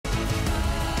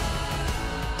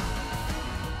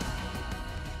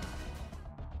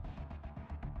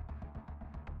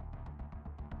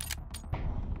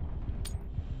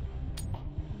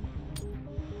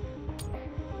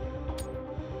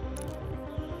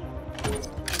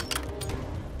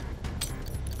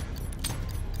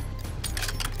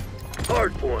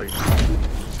hard point.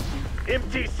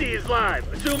 MTC is live.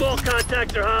 Assume all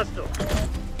contacts are hostile.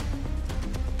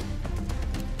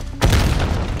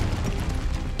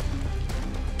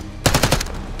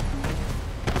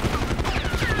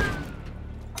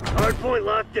 Hard point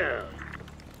locked down.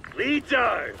 Leads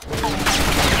ours.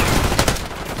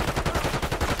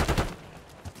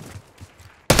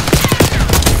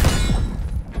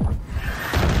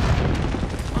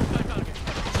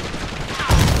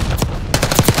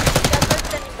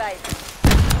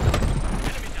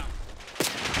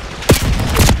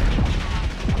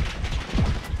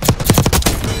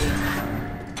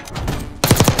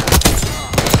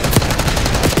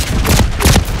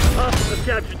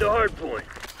 Captured the hard point.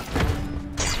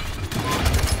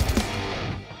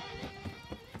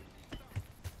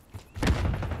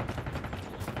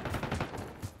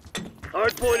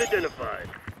 Hard point identified.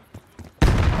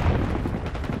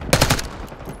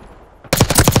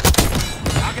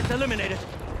 Target eliminated.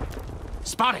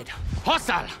 Spotted.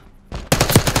 Hostile.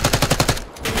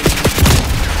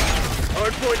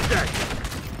 Hard point is active.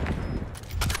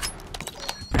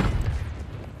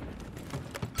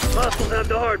 Hostiles have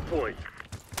the hard point.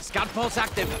 Scout pulse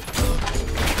active.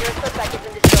 Your suspect has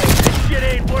been destroyed. This shit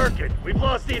ain't working. We've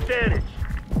lost the advantage.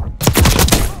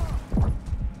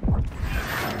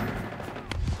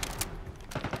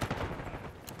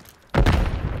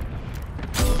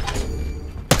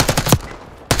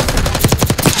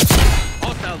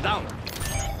 Hostile down.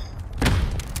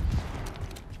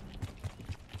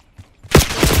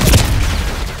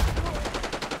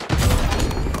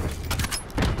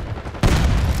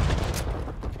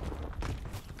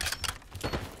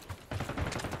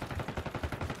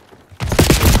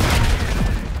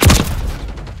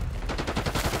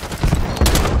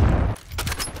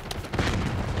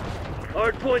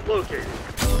 Hard point located.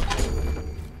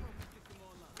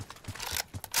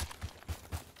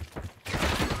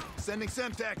 Sending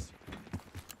Semtex.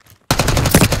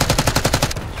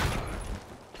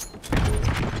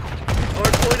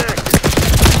 Hard point active.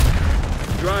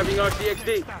 Driving RCXD.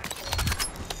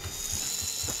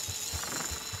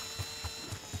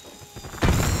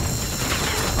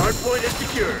 Hard point is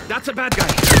secure. That's a bad guy.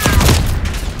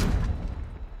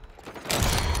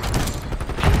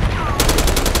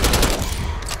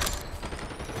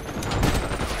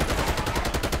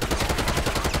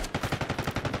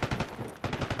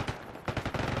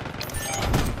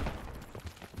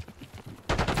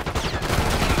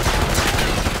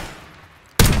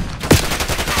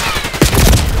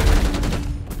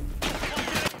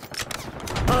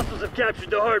 Hostiles have captured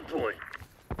the hard point.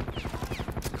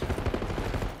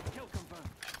 Kill confirmed.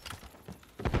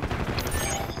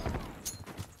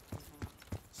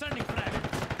 Sending frag.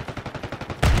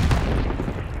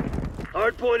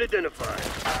 Hard point identified.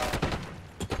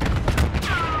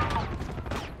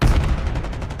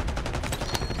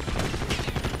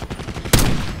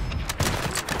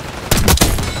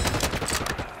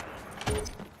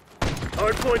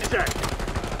 Hard point is active.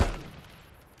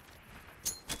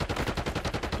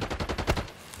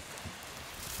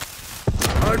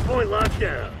 Hard point locked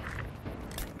down.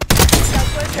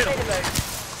 Southwest available.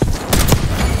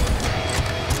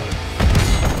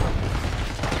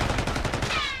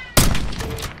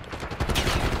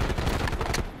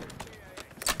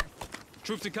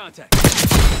 Troops in contact.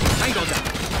 Tango down.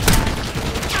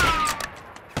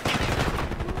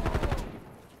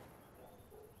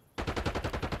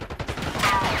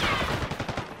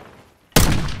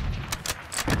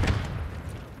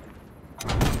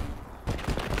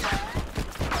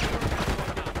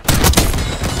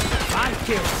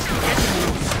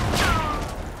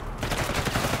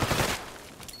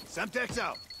 Semtex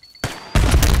out.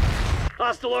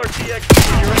 Hostile RTX,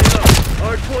 you're ready up.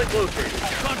 Hard point located.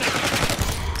 Contact.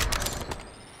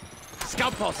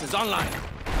 Scout pulse is online.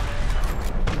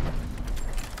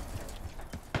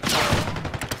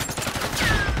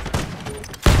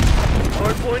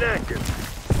 Hard point active.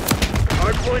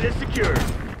 Hard point is secured.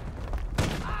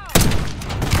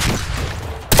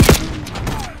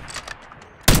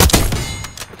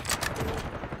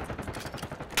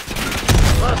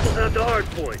 Hostiles have the hard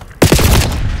point.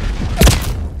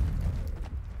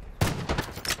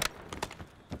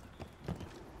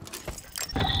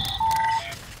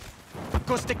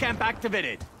 Acoustic camp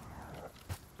activated.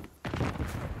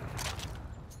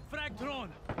 Frag drone.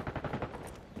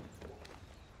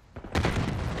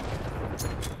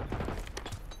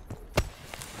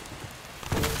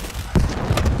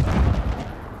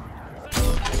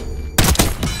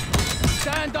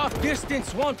 Standoff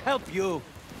distance won't help you.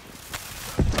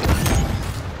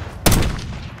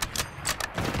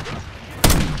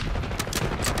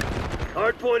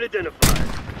 Hard point identified.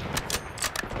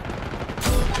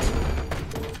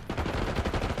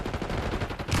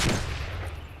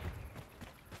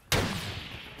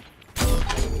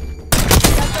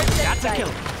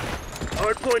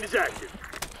 Hardpoint is active.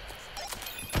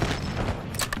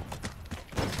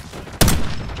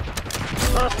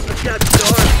 Hostiles have captured the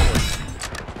hardpoint.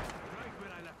 Right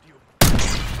where I left you.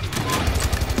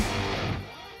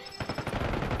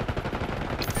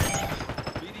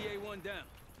 BDA-1 down.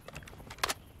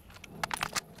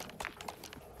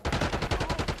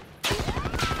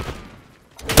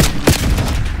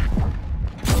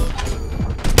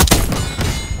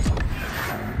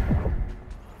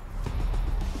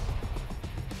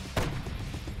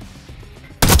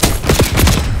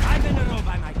 I'm in a row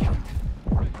by my count.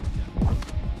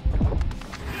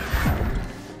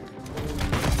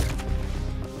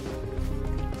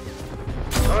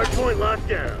 Hardpoint locked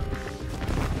down.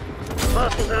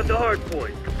 Hostiles have the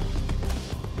hardpoint.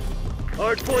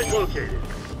 Hardpoint located.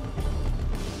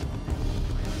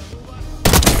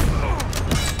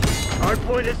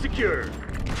 Hardpoint is secure.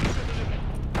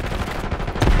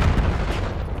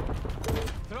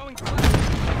 Throwing flash.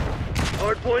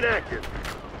 Hardpoint active.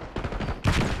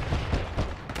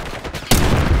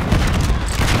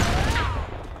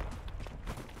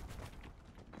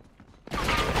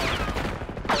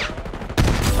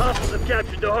 Hostiles have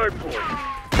captured the hardpoint.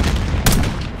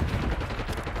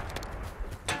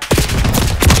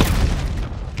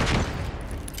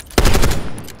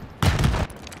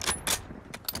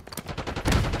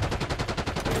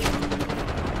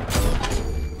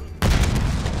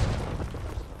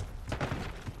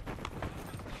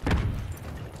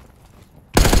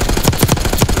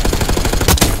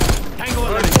 Tango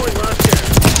eliminated. Hardpoint locked down.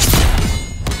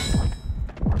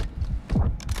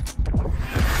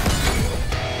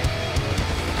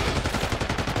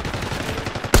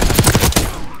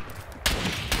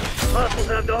 Hostiles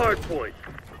have the hardpoint.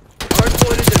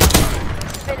 Hardpoint is in.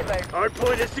 Delivered.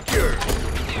 Hardpoint is secure.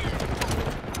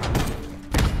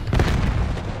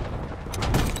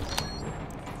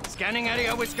 Scanning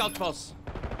area with scout pulse.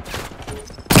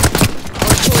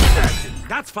 Hardpoint is active.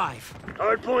 That's 5.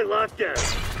 Hardpoint locked down.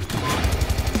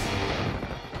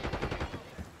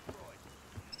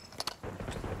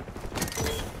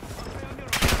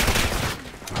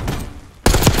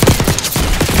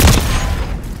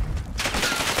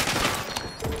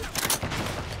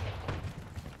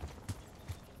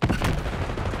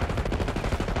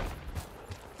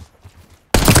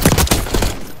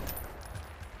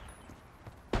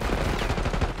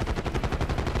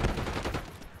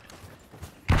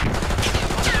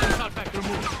 Assault pack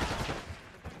removed.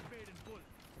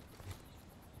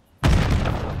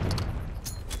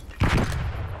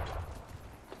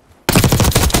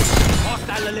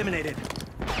 Hostile eliminated.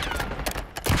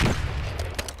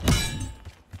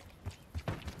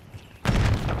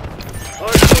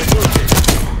 Hardpoint located.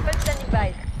 Full standing by.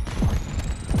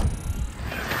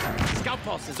 Scout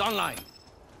pulse is online.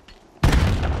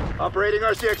 Operating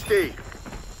RCXD.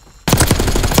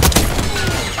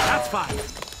 That's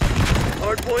 5.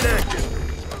 Hardpoint active.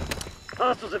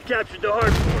 Hostiles have captured the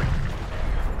hardpoint.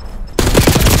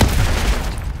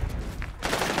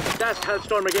 Cast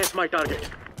Hellstorm against my target.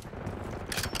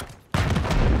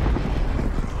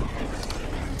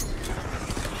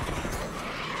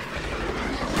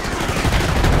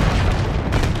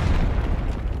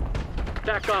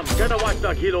 TACCOM, get a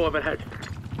watchdog helo overhead.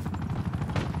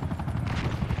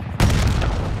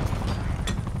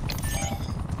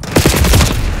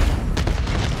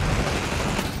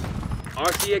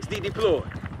 RCXD deployed.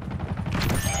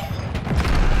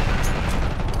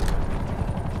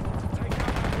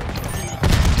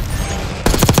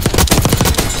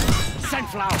 Send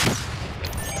flowers.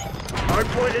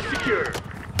 Hardpoint is secure.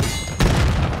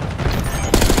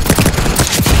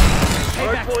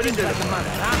 Payback Hardpoint seems is like a in.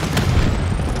 mother, huh?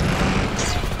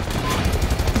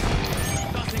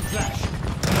 Tossing flash.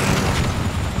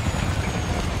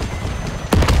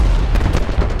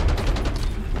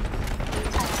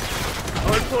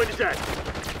 Hardpoint is active.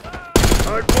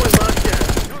 Hardpoint locked down.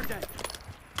 You're dead.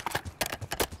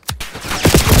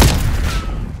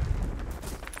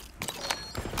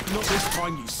 Not this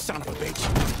time, you son of a bitch.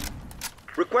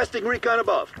 Requesting recon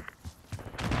above.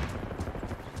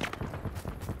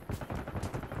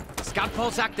 Scout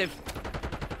pulse active.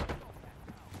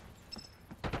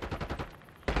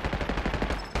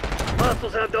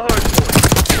 Hostiles have the hardpoint.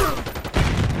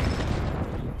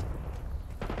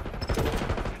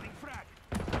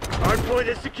 Hardpoint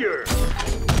is secure.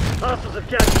 Hostiles have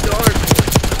captured the hardpoint.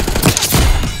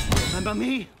 Remember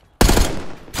me?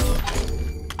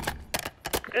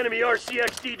 Enemy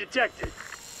RCXD detected.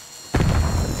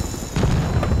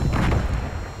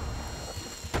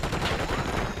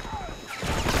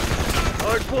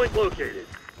 Hardpoint located.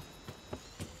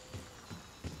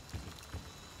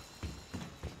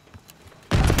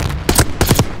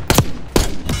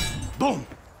 Boom!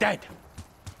 Dead.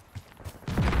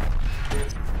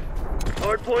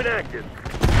 Hardpoint active.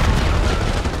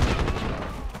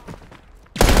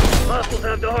 Hostiles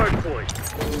have the hardpoint.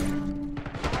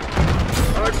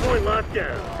 Hardpoint locked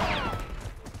down.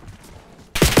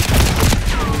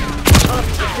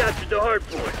 Hostiles have captured the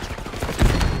hardpoint.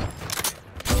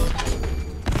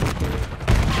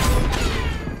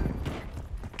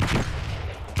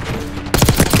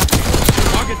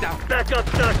 Target down.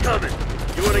 Backup's not coming.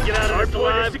 You want to get out of this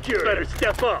alive? Secure. Better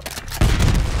step up.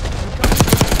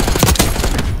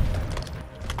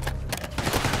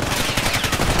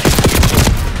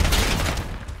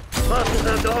 Hostiles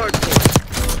have the hardpoint.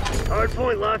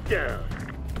 Hardpoint locked down.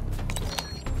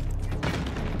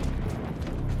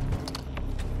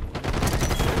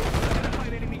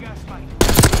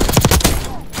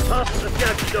 Hostiles have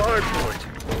captured the hardpoint.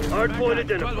 Hardpoint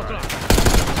identified.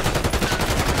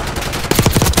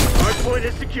 Hardpoint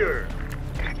is secure.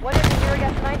 One of the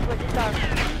Urigas knights was disarmed.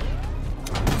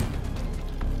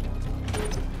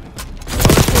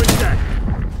 Hardpoint set.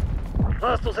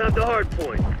 Hostiles have the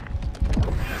hardpoint.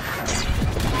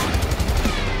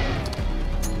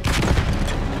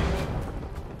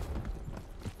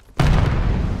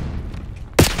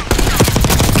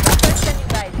 Standing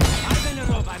by.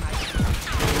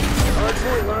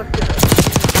 Hardpoint locked down.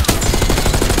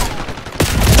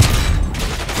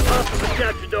 Hostiles have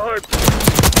captured the hardpoint.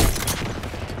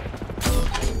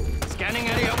 Scanning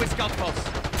area with scout pulse.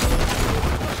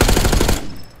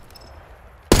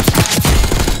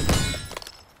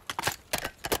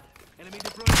 Enemy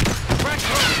deployed. Crack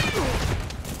through.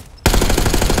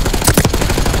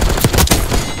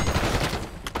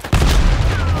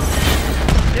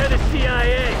 They're the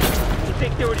CIA. You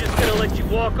think they were just gonna let you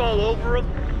walk all over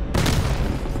them?